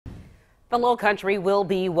The Lowcountry will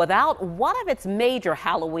be without one of its major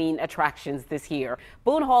Halloween attractions this year.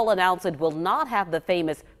 Boone Hall announced it will not have the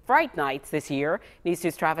famous Fright Nights this year. News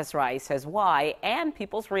 2's Travis Rice says why and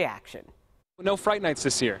people's reaction. No Fright Nights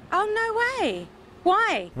this year. Oh, no way.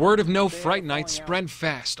 Why? Word of no Fright Nights spread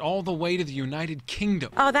fast all the way to the United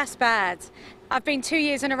Kingdom. Oh, that's bad. I've been 2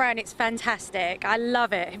 years in a row and it's fantastic. I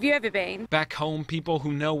love it. Have you ever been? Back home, people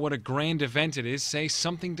who know what a grand event it is say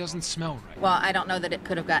something doesn't smell right. Well, I don't know that it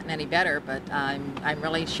could have gotten any better, but I'm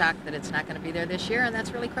really shocked that it's not going to be there this year, and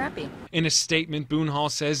that's really crappy. In a statement, Boone Hall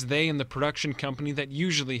says they and the production company that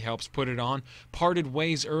usually helps put it on parted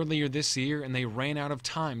ways earlier this year, and they ran out of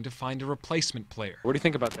time to find a replacement player. What do you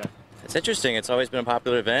think about that? It's interesting. It's always been a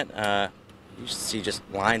popular event. You see just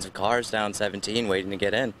lines of cars down 17 waiting to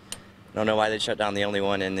get in. I don't know why they shut down the only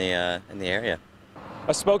one in the area.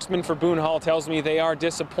 A spokesman for Boone Hall tells me they are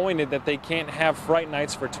disappointed that they can't have Fright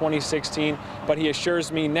Nights for 2016, but he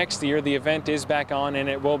assures me next year the event is back on and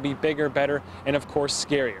it will be bigger, better, and of course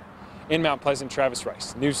scarier. In Mount Pleasant, Travis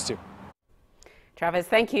Rice, News 2. Travis,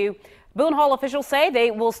 thank you. Boone Hall officials say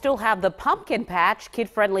they will still have the pumpkin patch,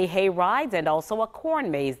 kid-friendly hay rides, and also a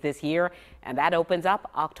corn maze this year, and that opens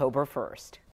up October 1st.